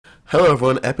Hello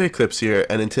everyone, Eclipse here,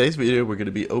 and in today's video we're going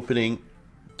to be opening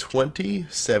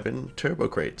 27 turbo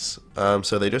crates.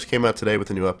 So they just came out today with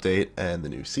a new update and the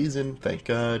new season, thank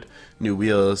god, new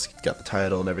wheels, got the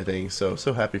title and everything, so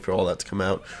happy for all that to come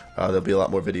out. There'll be a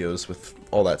lot more videos with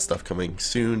all that stuff coming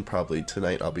soon, probably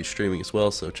tonight I'll be streaming as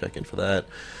well, so check in for that.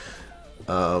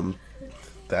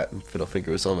 That middle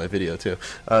finger was on my video too.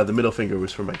 The middle finger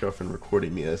was for my girlfriend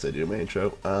recording me as I do my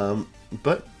intro.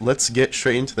 But let's get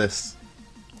straight into this.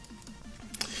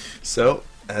 So,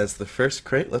 as the first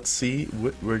crate, let's see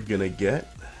what we're gonna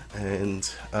get.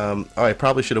 And, oh, I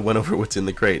probably should have went over what's in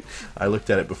the crate. I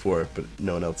looked at it before, but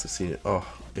no one else has seen it. Oh,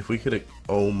 if we could have,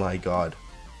 oh my god.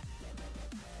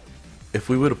 If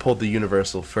we would have pulled the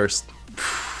Universal first,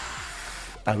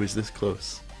 I was this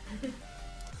close.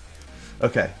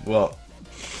 Okay, well,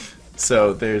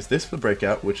 so there's this for the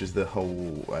Breakout, which is the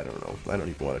whole, I don't know, I don't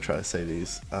even want to try to say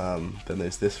these. Then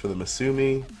there's this for the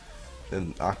Masumi,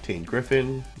 then Octane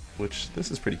Griffin, which this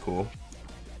is pretty cool.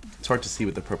 It's hard to see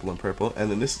with the purple and purple.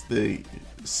 And then this is the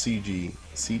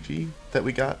CG that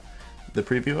we got the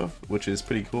preview of, which is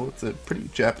pretty cool. It's a pretty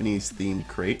Japanese themed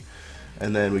crate.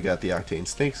 And then we got the Octane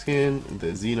Snakeskin, the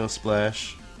Xeno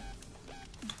Splash.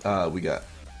 We got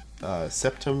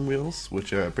Septum wheels,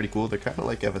 which are pretty cool. They're kind of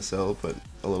like FSL, but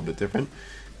a little bit different.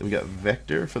 Then we got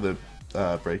Vector for the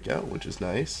Breakout, which is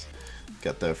nice.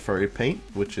 Got the furry paint,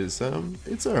 which is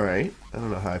it's alright. I don't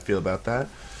know how I feel about that.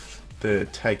 The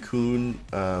Tycoon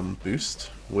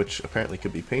boost, which apparently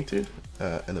could be painted.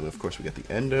 And then of course we got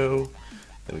the Endo.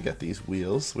 Then we got these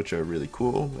wheels, which are really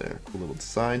cool. They're a cool little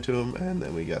design to them. And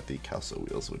then we got the Calso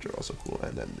wheels, which are also cool.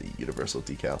 And then the Universal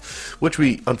Decal, which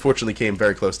we unfortunately came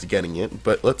very close to getting it.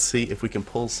 But let's see if we can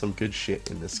pull some good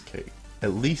shit in this case.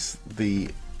 At least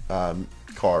the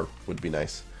car would be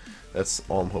nice. That's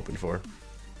all I'm hoping for.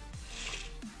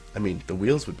 I mean, the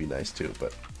wheels would be nice too,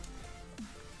 but...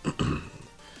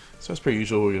 So as per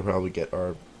usual, we're going to probably get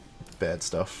our bad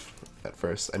stuff at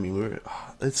first. I mean,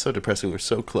 it's so depressing. We're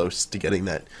so close to getting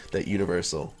that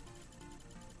Universal.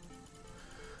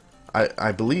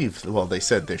 I believe, well, they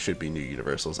said there should be new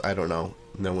Universals. I don't know.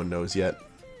 No one knows yet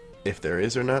if there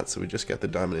is or not. So we just got the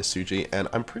Dominus Tsuji, and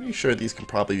I'm pretty sure these can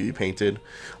probably be painted.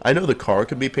 I know the car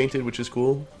can be painted, which is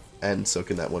cool, and so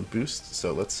can that one boost.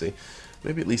 So let's see.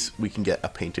 Maybe at least we can get a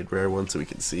painted rare one so we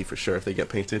can see for sure if they get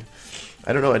painted.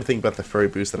 I don't know anything about the furry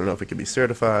boost. I don't know if it can be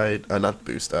certified. Not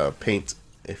boost, paint,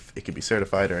 if it can be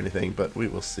certified or anything, but we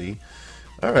will see.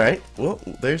 Alright, well,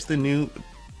 there's the new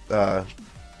Tachyon.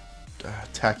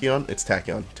 It's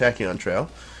Tachyon. Tachyon Trail.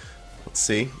 Let's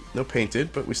see. No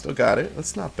painted, but we still got it.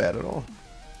 That's not bad at all.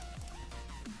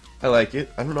 I like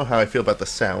it. I don't know how I feel about the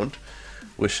sound.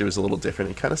 Wish it was a little different.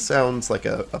 It kind of sounds like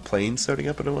a plane starting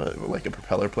up in a way, like a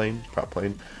propeller plane, prop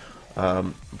plane.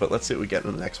 But let's see what we get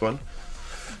in the next one.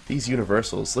 These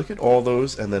Universals, look at all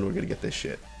those, and then we're gonna get this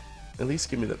shit. At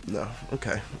least give me the no.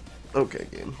 Okay, okay,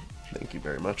 game. Thank you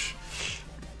very much.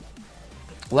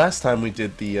 Last time we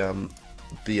did the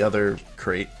other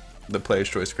crate, the Player's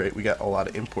Choice crate, we got a lot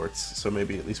of imports. So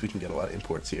maybe at least we can get a lot of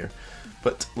imports here.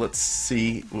 But let's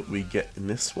see what we get in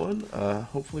this one.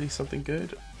 Hopefully something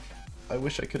good. I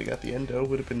wish I could have got the Endo,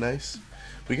 would have been nice.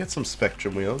 We got some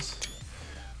Spectrum wheels,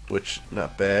 which,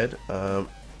 not bad. I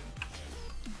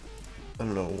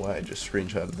don't know why I just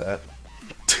screenshotted that.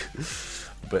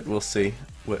 But we'll see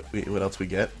what else we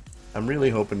get. I'm really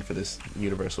hoping for this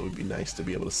Universal. It would be nice to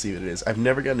be able to see what it is. I've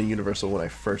never gotten a Universal when I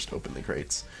first opened the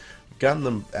crates. I've gotten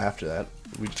them after that.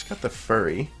 We just got the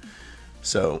furry.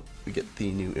 So, we get the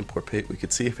new import pit. We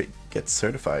could see if it gets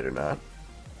certified or not.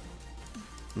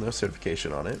 No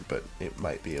certification on it, but it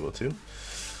might be able to.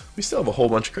 We still have a whole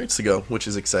bunch of crates to go, which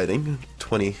is exciting.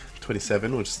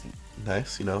 27, which is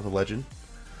nice, you know, the legend.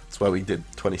 That's why we did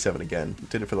 27 again.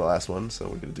 Did it for the last one, so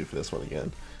we're going to do for this one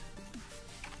again.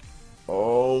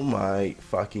 Oh my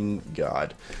fucking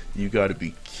god. You gotta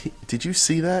be did you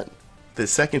see that? The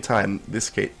second time this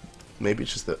crate, maybe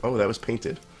it's just the, oh, that was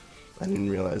painted. I didn't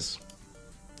realize.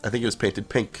 I think it was painted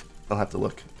pink. I'll have to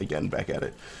look again back at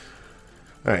it.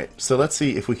 Alright, so let's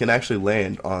see if we can actually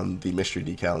land on the mystery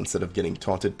decal instead of getting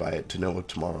taunted by it to know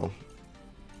tomorrow.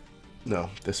 No,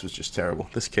 this was just terrible.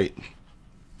 This Kate.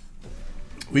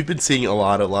 We've been seeing a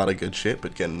lot of good shit,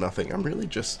 but getting nothing. I'm really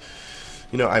just,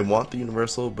 you know, I want the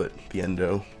Universal, but the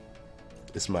Endo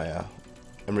is my,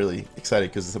 I'm really excited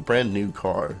because it's a brand new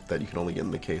car that you can only get in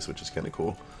the case, which is kind of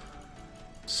cool.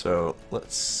 So,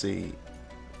 let's see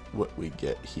what we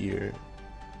get here.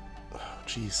 Oh,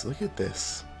 jeez, look at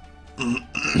this.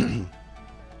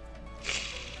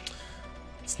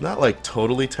 It's not like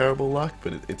totally terrible luck,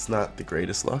 but it's not the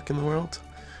greatest luck in the world.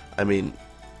 I mean,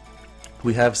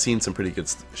 we have seen some pretty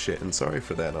good shit, and sorry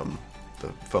for that the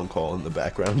phone call in the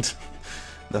background.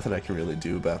 Nothing I can really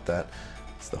do about that.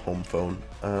 It's the home phone.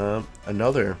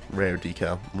 Another rare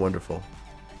decal. Wonderful.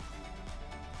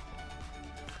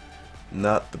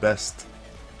 Not the best.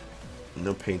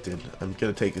 No painted. I'm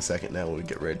gonna take a second now when we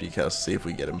get rare decals to see if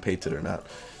we get them painted or not.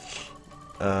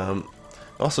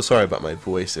 Also, sorry about my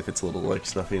voice if it's a little like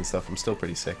snuffy and stuff. I'm still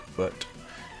pretty sick, but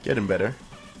getting better,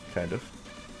 kind of.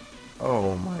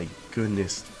 Oh my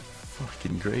goodness,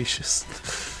 fucking gracious!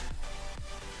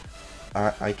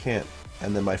 I can't.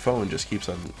 And then my phone just keeps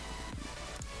on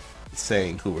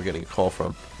saying who we're getting a call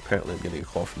from. Apparently, I'm getting a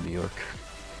call from New York.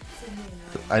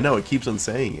 I know, it keeps on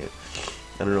saying it.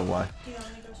 I don't know why. Do you want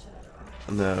me to go shut it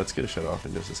off? No, it's gonna shut off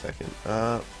in just a second.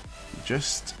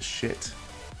 Just shit.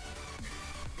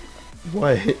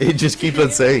 What? It just keeps on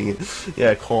saying it.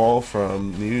 Yeah, call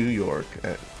from New York.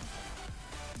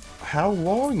 How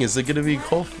long is it gonna be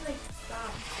called?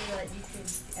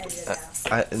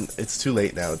 And it's too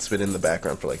late now. It's been in the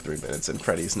background for like 3 minutes, and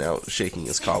Freddy's now shaking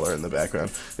his collar in the background.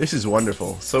 This is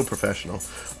wonderful. So professional.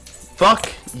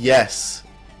 Fuck yes.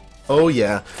 Oh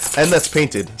yeah. And that's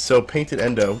painted. So painted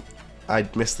endo. I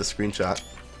missed the screenshot.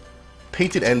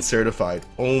 Painted and certified.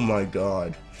 Oh my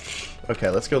god. Okay,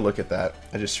 let's go look at that.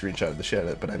 I just screenshotted the shit out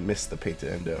of it, but I missed the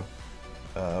painted endo.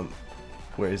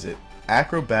 Where is it?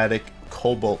 Acrobatic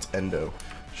Cobalt Endo.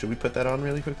 Should we put that on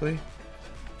really quickly?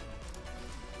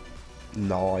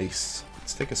 Nice.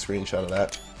 Let's take a screenshot of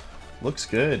that. Looks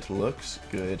good. Looks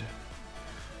good.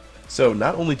 So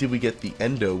not only did we get the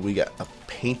endo, we got a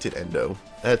painted endo.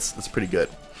 That's pretty good.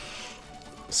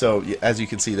 So as you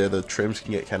can see there, the trims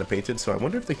can get kind of painted. So I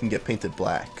wonder if they can get painted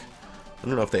black. I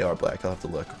don't know if they are black. I'll have to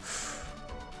look.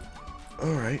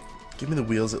 All right, give me the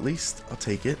wheels at least. I'll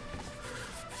take it.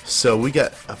 So we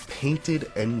got a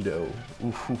painted endo.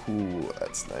 Ooh,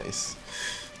 that's nice.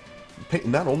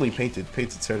 Not only painted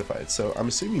certified. So I'm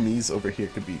assuming these over here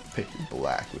could be painted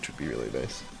black, which would be really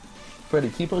nice. Freddy,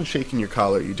 keep on shaking your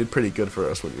collar. You did pretty good for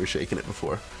us when you were shaking it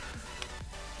before.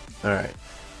 Alright.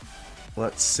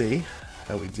 Let's see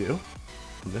how we do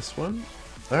on this one.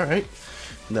 Alright.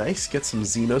 Nice. Get some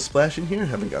Xeno splash in here.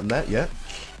 Haven't gotten that yet.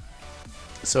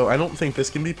 So I don't think this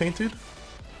can be painted.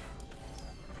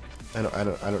 I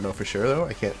don't know for sure though.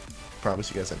 I can't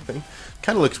promise you guys anything.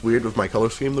 Kind of looks weird with my color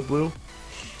scheme, the blue.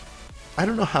 I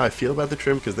don't know how I feel about the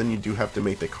trim, because then you do have to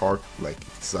make the car like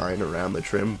design around the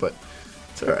trim, but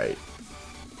it's alright.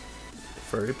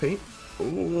 Furry paint?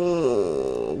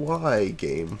 Oh, why,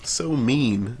 game? So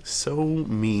mean. So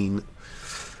mean.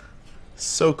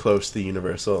 So close to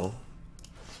Universal.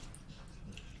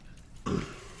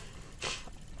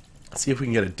 Let's see if we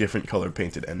can get a different color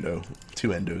painted endo. 2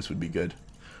 endos would be good.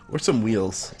 Or some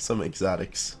wheels. Some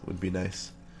exotics would be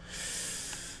nice.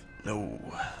 No.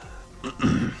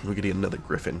 We're gonna get another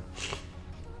griffin.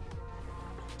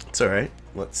 It's alright.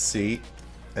 Let's see.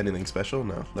 Anything special?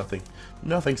 No, nothing.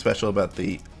 Nothing special about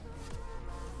the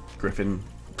griffin.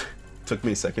 Took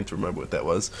me a second to remember what that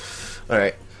was.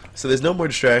 Alright. So there's no more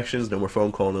distractions, no more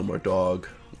phone call, no more dog.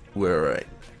 We're alright.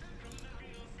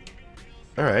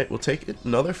 Alright, we'll take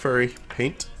another furry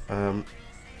paint.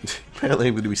 Apparently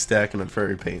I'm going to be stacking on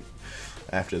furry paint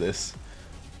after this.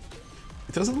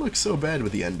 It doesn't look so bad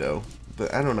with the endo.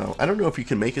 But I don't know. I don't know if you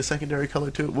can make a secondary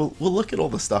color to it. We'll look at all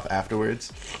the stuff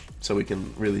afterwards so we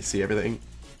can really see everything.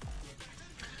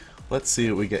 Let's see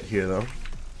what we get here though.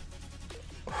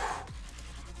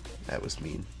 That was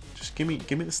mean. Just give me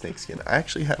the snake skin. I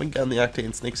actually haven't gotten the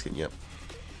Octane snake skin yet.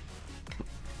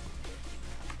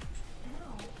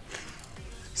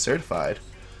 Certified.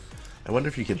 I wonder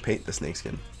if you can paint the snake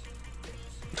skin.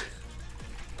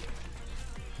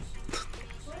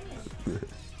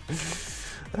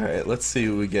 Alright, let's see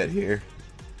what we get here.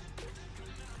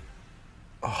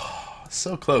 Oh,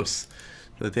 so close.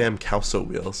 The damn Calso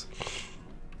wheels.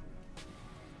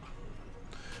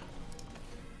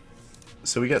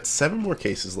 So we got 7 more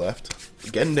cases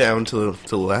left. Getting down to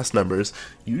the last numbers.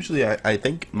 Usually I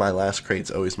think my last crate's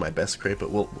always my best crate,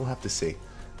 but we'll have to see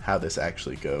how this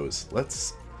actually goes.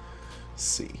 Let's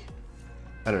see.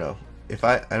 I don't know.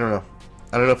 I don't know.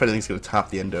 I don't know if anything's gonna top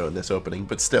the endo in this opening,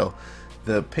 but still,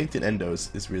 the painted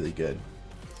endos is really good.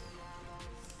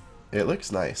 It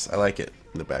looks nice. I like it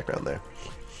in the background there.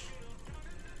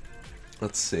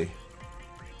 Let's see.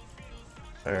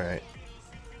 Alright.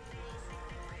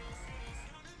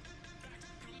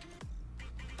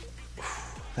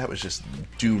 That was just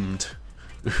doomed.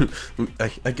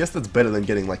 I guess that's better than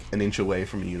getting like an inch away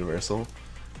from a Universal.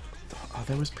 Oh,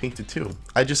 that was painted too.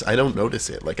 I don't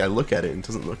notice it. Like I look at it and it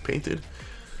doesn't look painted.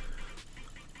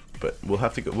 But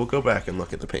we'll go back and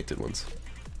look at the painted ones.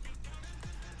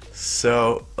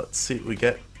 So let's see what we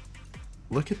get.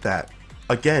 Look at that.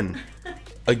 Again.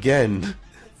 Again.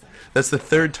 That's the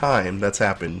third time that's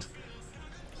happened.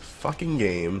 Fucking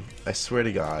game. I swear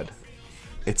to God.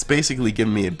 It's basically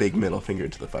giving me a big middle finger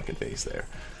to the fucking face there.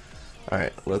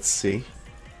 Alright, let's see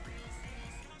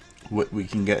what we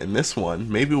can get in this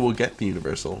one. Maybe we'll get the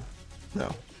universal.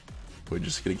 No. We're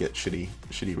just gonna get shitty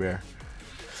rare.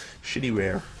 Shitty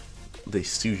rare. The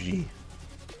Suji.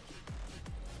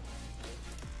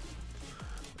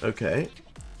 Okay.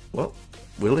 Well,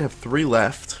 we only have 3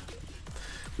 left.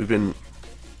 We've been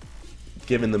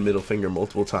given the middle finger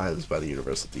multiple times by the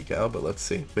universal decal, but let's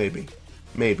see. Maybe.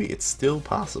 Maybe. It's still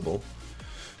possible.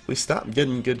 We stopped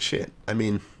getting good shit. I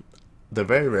mean, the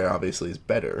very rare obviously is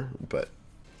better, but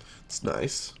it's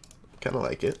nice. Kind of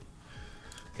like it.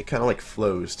 It kind of like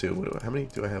flows too. How many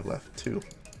do I have left? 2.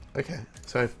 Okay,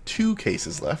 so I have 2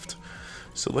 cases left.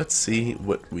 So let's see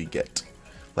what we get.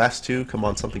 Last 2, come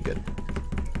on, something good.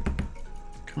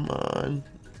 Come on,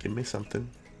 give me something.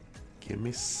 Give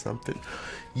me something.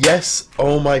 Yes!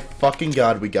 Oh my fucking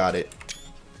God, we got it.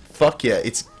 Fuck yeah,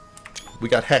 we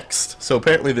got hexed. So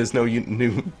apparently there's no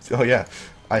new. Oh yeah,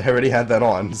 I already had that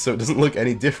on, so it doesn't look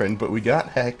any different. But we got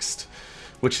hexed,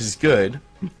 which is good.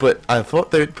 But I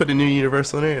thought they'd put a new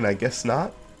universal in there, and I guess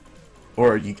not.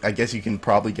 Or I guess you can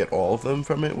probably get all of them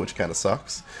from it, which kind of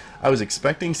sucks. I was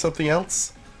expecting something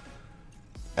else.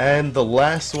 And the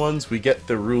last ones, we get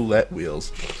the roulette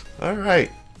wheels.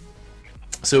 Alright.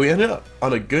 So we ended up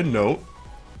on a good note.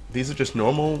 These are just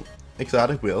normal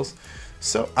exotic wheels.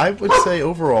 So I would say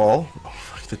overall,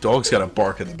 oh, the dog's got a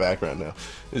bark in the background now.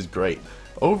 This is great.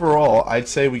 Overall, I'd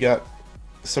say we got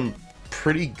some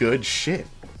pretty good shit.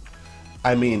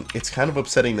 I mean, it's kind of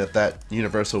upsetting that that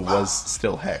universal was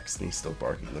still hexed, and he's still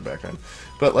barking in the background.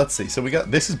 But let's see. So we got,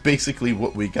 this is basically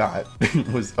what we got.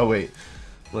 Was, oh wait,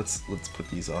 let's put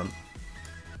these on.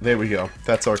 There we go.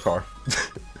 That's our car.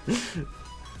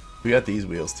 We got these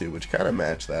wheels too, which kind of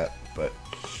match that. But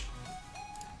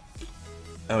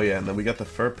oh yeah, and then we got the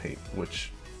fur paint,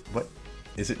 which, what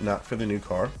is it not for the new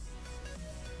car?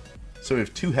 So we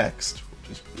have 2 hexed,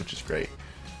 which is great.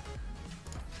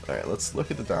 Alright, let's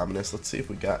look at the Dominus. Let's see if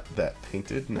we got that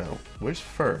painted. No. Where's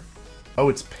fur? Oh,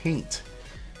 it's paint.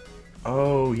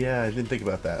 Oh, yeah, I didn't think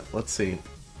about that. Let's see.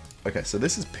 Okay, so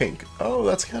this is pink. Oh,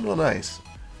 that's kind of nice.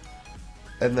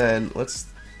 And then, let's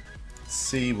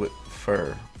see what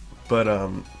fur. But,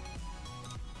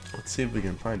 let's see if we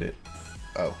can find it.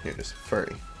 Oh, here it is.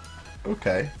 Furry.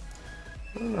 Okay.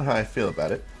 I don't know how I feel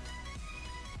about it.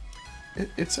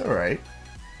 It's alright.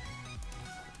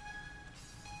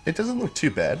 It doesn't look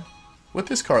too bad. With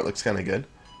this car, it looks kind of good.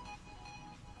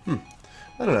 I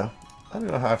don't know. I don't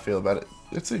know how I feel about it.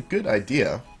 It's a good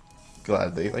idea.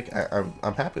 Gladly, like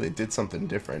I'm happy they did something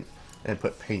different and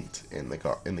put paint in the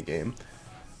car in the game.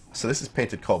 So this is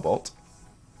painted cobalt,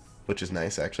 which is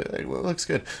nice actually. It looks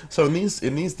good. So in these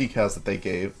decals that they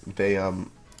gave,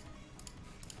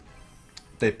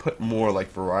 they put more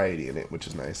like variety in it, which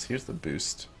is nice. Here's the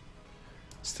boost.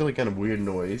 Still again a weird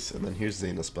noise, and then here's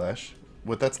Xena Splash.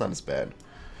 Well, that's not as bad.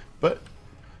 But,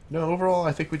 no, overall,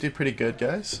 I think we did pretty good,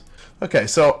 guys. Okay,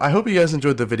 so I hope you guys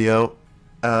enjoyed the video.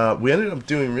 We ended up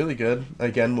doing really good.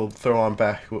 Again, we'll throw on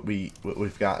back what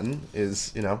we've gotten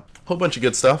is, you know, a whole bunch of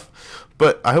good stuff.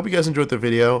 But I hope you guys enjoyed the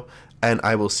video, and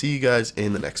I will see you guys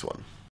in the next one.